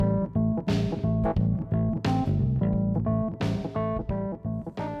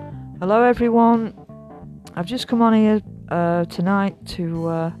Hello everyone, I've just come on here tonight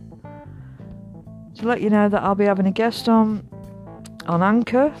to let you know that I'll be having a guest on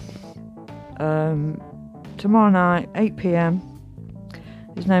Anchor tomorrow night, 8 p.m.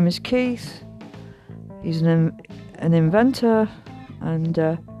 His name is Keith. He's an inventor, and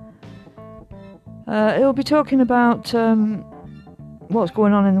he'll be talking about what's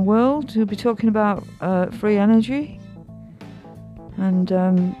going on in the world. He'll be talking about free energy,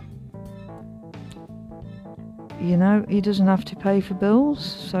 and he doesn't have to pay for bills,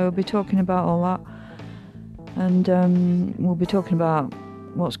 so we'll be talking about all that, and we'll be talking about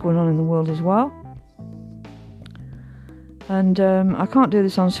what's going on in the world as well. And I can't do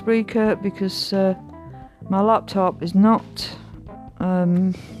this on Spreaker because my laptop is not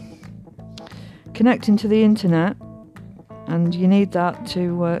connecting to the internet, and you need that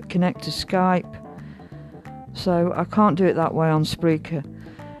to connect to Skype, so I can't do it that way on Spreaker.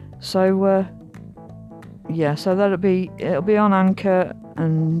 So so it'll be on Anchor,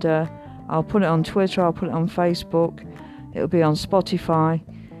 and I'll put it on Twitter, I'll put it on Facebook, it'll be on Spotify,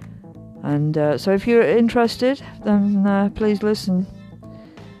 and so if you're interested, then please listen,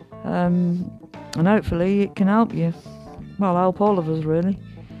 and hopefully it can help you. Well, help all of us really.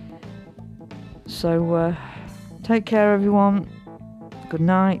 So take care everyone, good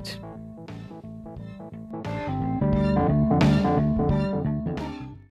night.